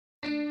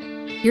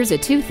Here's a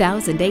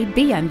 2008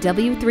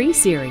 BMW 3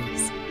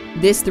 Series.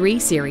 This 3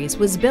 Series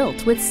was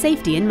built with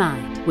safety in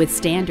mind, with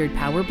standard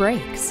power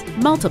brakes,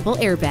 multiple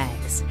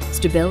airbags,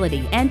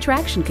 stability and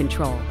traction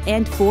control,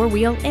 and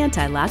 4-wheel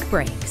anti-lock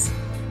brakes.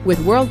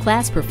 With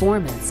world-class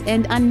performance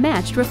and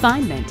unmatched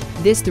refinement,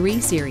 this 3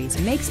 Series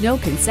makes no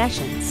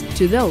concessions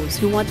to those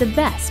who want the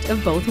best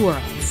of both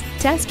worlds.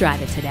 Test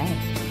drive it today.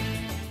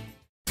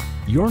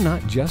 You're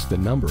not just a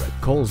number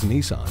at Cowles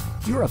Nissan.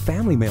 You're a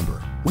family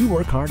member. We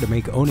work hard to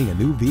make owning a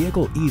new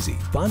vehicle easy,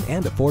 fun,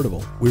 and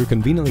affordable. We're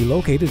conveniently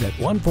located at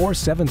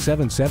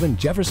 14777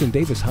 Jefferson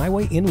Davis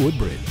Highway in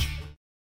Woodbridge.